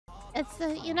It's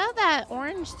the, you know that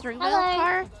orange three-wheel Hello.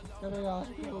 car? Can I ask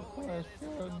you a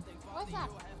question? What's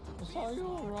up? I saw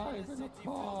you arrive in a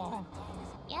car.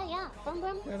 Yeah. Boom,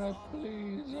 boom. Can I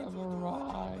please have a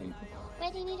ride?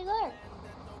 Where do you need to go?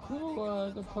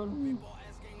 To the putty.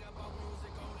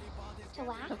 To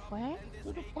where? Where?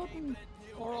 To the putty.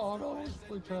 Or autos,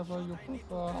 whichever you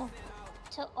prefer.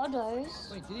 To Odo's.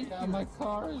 Wait, did he? Yeah, my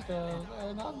car is there,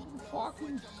 and I'm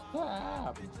fucking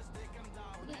stabbed.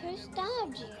 Who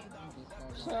stabbed you?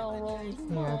 Sal Rose Yes.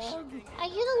 Mug. Are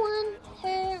you the one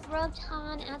who robbed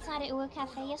Han outside at Ua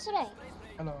Cafe yesterday?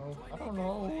 Hello. I don't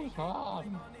know who's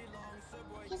on.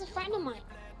 He's a friend of mine.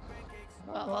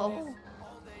 Uh-oh.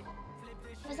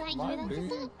 Was that Might you that did be.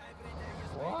 that?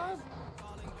 What?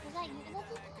 Was that you that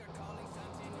did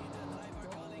that?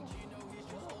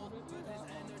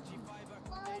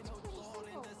 Well, it's pretty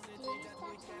simple. Did you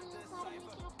stab someone outside of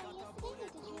my cafe yesterday, or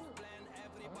did you not?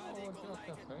 I don't know what your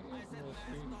cafe is,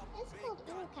 Missy. It's called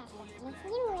Ua Cafe, and it's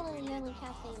literally the only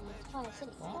cafe in the entire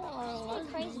city. Oh, It's I like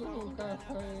crazy the when you little think about it.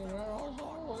 cafe. There's always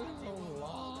a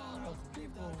lot of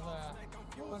people there.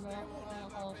 Whenever I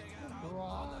ask for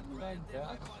drugs, I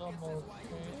get some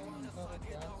machines, I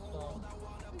get some.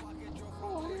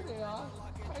 Oh, here they are.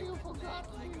 Hey, you forgot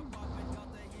me.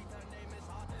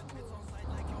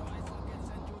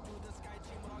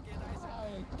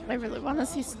 I really want to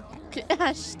see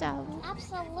Ash stab.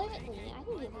 Absolutely, I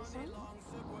can give you some.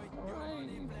 Alright,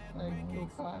 thank you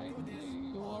kindly.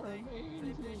 You are an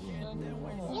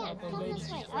angel. Yeah, come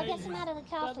this way. I'll get some out of the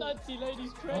car That for you. Nazi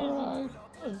lady's crazy. Alright.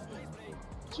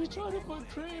 She's trying to put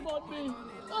cream on me.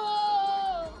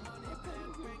 Ah!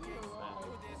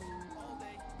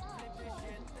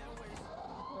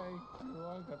 Thank you,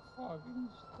 I got fucking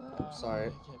stabbed. Sorry. I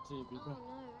can't see it, Oh bro. no,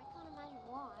 I can't imagine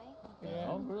why.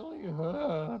 Yeah, I'm really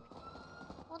hurt.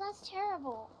 Well, that's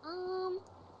terrible.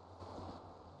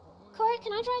 Corey,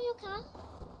 can I drive your car?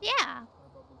 Yeah.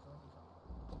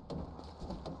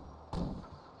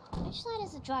 Which side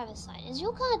is the driver's side? Is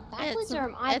your car backwards or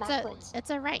am I backwards? It's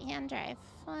a right-hand drive.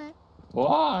 What?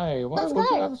 Why? Why Let's would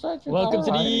go. you have such a Welcome to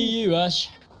the car? EU, Ash.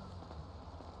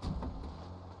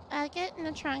 Get in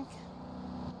the trunk.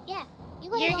 Yeah, you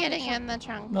gotta You're go in the getting trunk. in the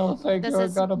trunk. No, thank This you. I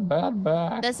is- got a bad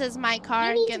back. This is my car.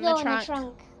 You need Get to in go the trunk.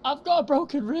 trunk. I've got a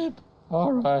broken rib.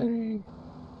 Alrighty.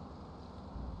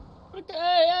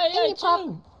 Hey, Give me pop.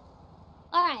 Joe.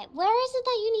 Alright, where is it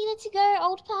that you needed to go,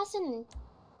 old person?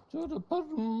 To the put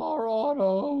more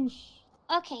autos.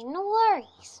 Okay, no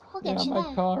worries. We'll get Yeah, you my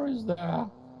there. car is there.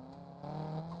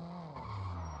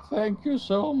 Thank you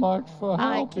so much for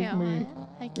I helping can't me. wait.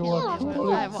 I can't You are wait.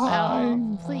 truly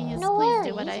kind. Please, No please worries,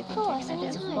 do what I of think course, you're gonna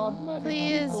There's do. anytime. not many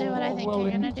Please do people what I who are think you're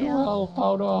willing gonna to do. help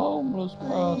out a homeless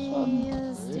person.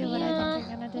 Please do what I think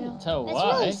you're gonna do. Tell It's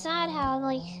why. really sad how,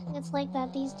 like, it's like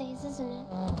that these days, isn't it?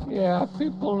 Yeah,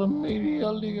 people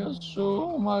immediately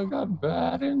assume I got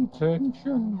bad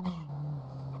intentions.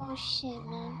 Oh shit,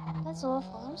 man. That's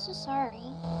awful. I'm so sorry.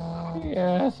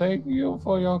 Yeah, thank you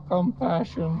for your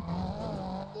compassion.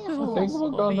 Yeah, of I course. think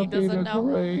we're He gonna be the doesn't know.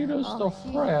 greatest Oh,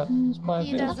 of friends by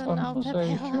he this doesn't know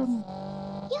conversation.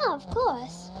 Yeah, of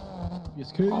course.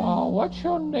 Yes, cool. Oh, what's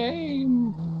your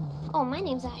name? Oh, my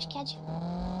name's Ash Ketchum.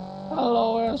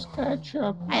 Hello, S.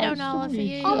 Ketchup. I don't Nice know to if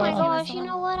meet you- Oh my Yeah. gosh, you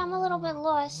know what? I'm a little bit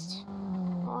lost.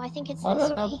 Oh, I think it's That this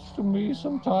way. happens to me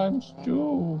sometimes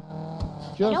too.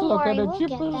 Just Don't look worry, at the we'll get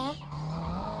jeepers. there.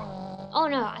 Oh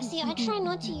no, see, I try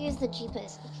not to use the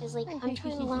jeepers because, like, I'm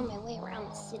trying to learn my way around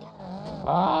the city.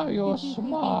 Ah, you're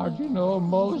smart. You know,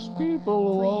 most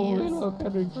people who only Please. look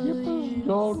at the jeepers Please.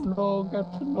 don't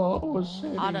get to know a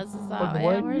city. Autos is that But way.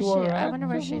 when Where's you she? are I wonder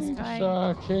where she's actively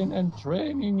going. searching and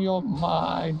training your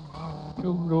mind,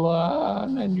 you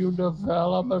learn and you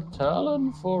develop a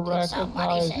talent for Did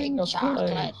somebody say recognizing a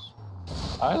chocolate? place.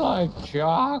 I like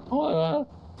chocolate.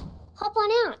 Hop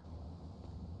on out.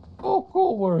 Oh,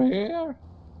 cool, we're here.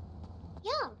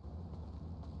 Yeah.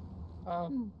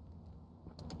 Is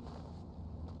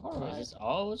Alright. this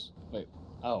ours? Wait.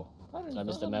 Oh. That is I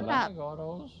missed the doesn't memo. look like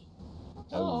autos.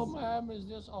 Hello, ma'am, is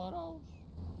this autos?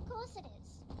 Of course it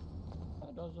is.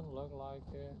 That doesn't look like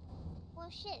it. Well,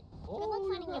 shit. Oh, Good luck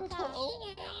you finding your gotta car.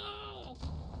 Oh.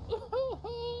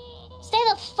 Stay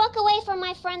the fuck away from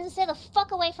my friends and stay the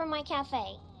fuck away from my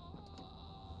cafe.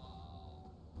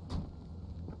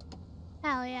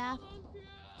 Hell yeah.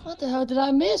 What the hell did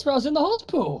I miss when I was in the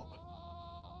hospital?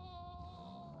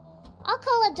 I'll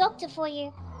call a doctor for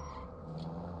you.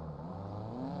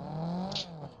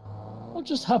 What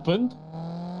just happened?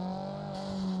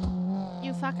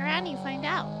 You fuck around, you find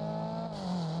out.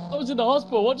 I was in the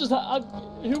hospital. What just happened?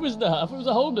 Who was that? I thought it was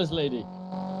a homeless lady.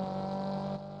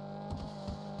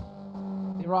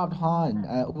 They robbed Han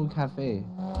at Wu Cafe.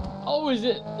 Oh, is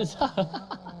it? Is that,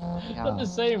 that the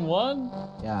same one?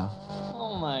 Yeah.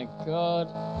 Oh my god.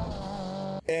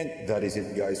 And that is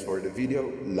it, guys, for the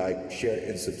video. Like, share,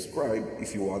 and subscribe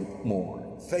if you want more.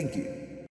 Thank you.